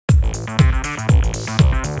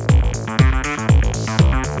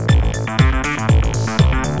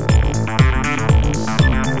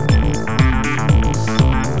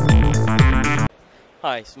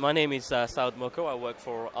Hi, my name is Saud Moko. I work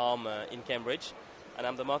for ARM in Cambridge, and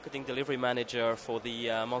I'm the marketing delivery manager for the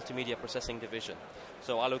multimedia processing division.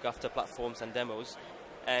 So I look after platforms and demos.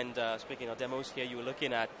 And speaking of demos, here you're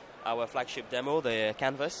looking at our flagship demo, the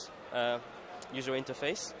Canvas user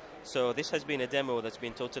interface. So this has been a demo that's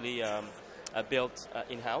been totally built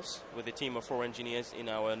in-house with a team of 4 engineers in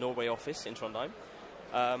our Norway office in Trondheim.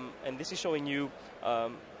 And this is showing you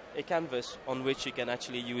a canvas on which you can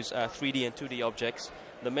actually use 3D and 2D objects.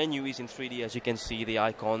 The menu is in 3D, as you can see, the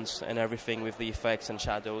icons and everything with the effects and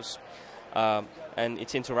shadows. And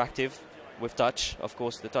it's interactive with touch. Of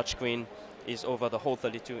course, the touch screen is over the whole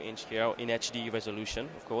 32-inch here in HD resolution,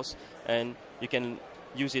 of course. And you can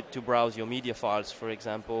use it to browse your media files, for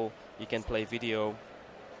example. You can play video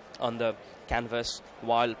on the canvas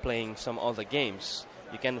while playing some other games.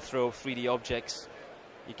 You can throw 3D objects.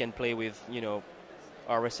 You can play with,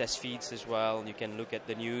 RSS feeds as well. You can look at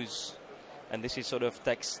the news. And this is sort of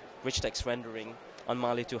rich text rendering on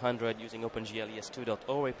Mali 200 using OpenGL ES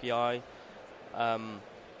 2.0 API.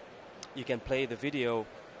 You can play the video,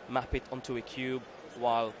 map it onto a cube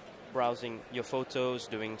while browsing your photos,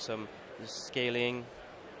 doing some scaling.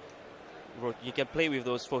 You can play with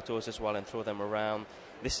those photos as well and throw them around.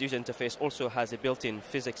 This user interface also has a built-in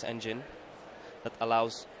physics engine that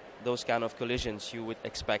allows those kind of collisions you would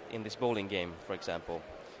expect in this bowling game, for example.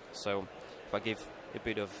 So if I give a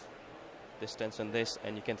bit of distance on this,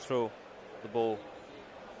 and you can throw the ball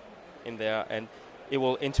in there, and it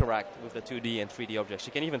will interact with the 2D and 3D objects.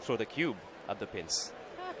 You can even throw the cube at the pins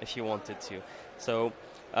if you wanted to. So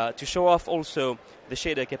to show off also the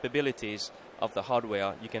shader capabilities of the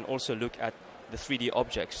hardware, you can also look at the 3D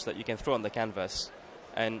objects that you can throw on the canvas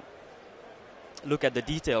and look at the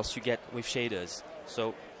details you get with shaders.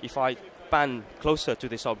 So if I pan closer to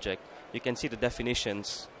this object, you can see the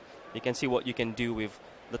definitions. You can see what you can do with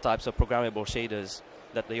the types of programmable shaders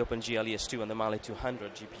that the OpenGL ES2 and the Mali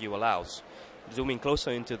 200 GPU allows. Zooming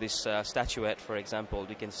closer into this statuette, for example,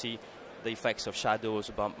 you can see the effects of shadows,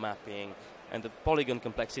 bump mapping, and the polygon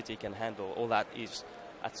complexity can handle. All that is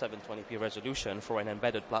at 720p resolution for an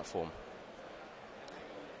embedded platform.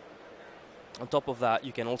 On top of that,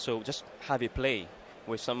 you can also just have a play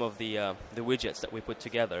with some of the widgets that we put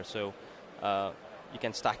together. So you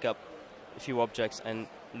can stack up a few objects and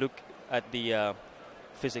look at the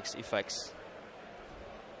physics effects.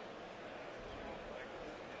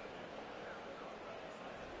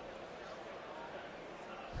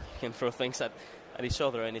 You can throw things at each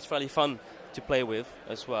other, and it's fairly fun to play with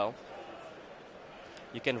as well.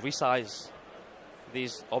 You can resize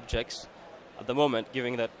these objects at the moment,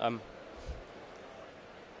 given that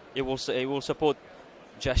it will support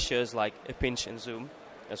gestures like a pinch and zoom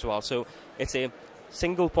as well. So it's a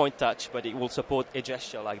single point touch, but it will support a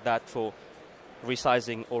gesture like that for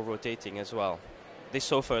resizing or rotating as well. This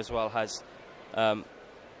sofa as well has a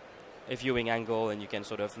viewing angle, and you can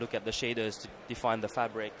sort of look at the shaders to define the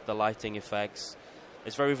fabric, the lighting effects.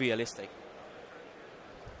 It's very realistic.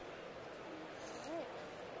 All right.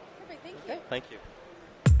 Perfect. Thank you.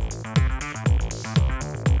 Thank you.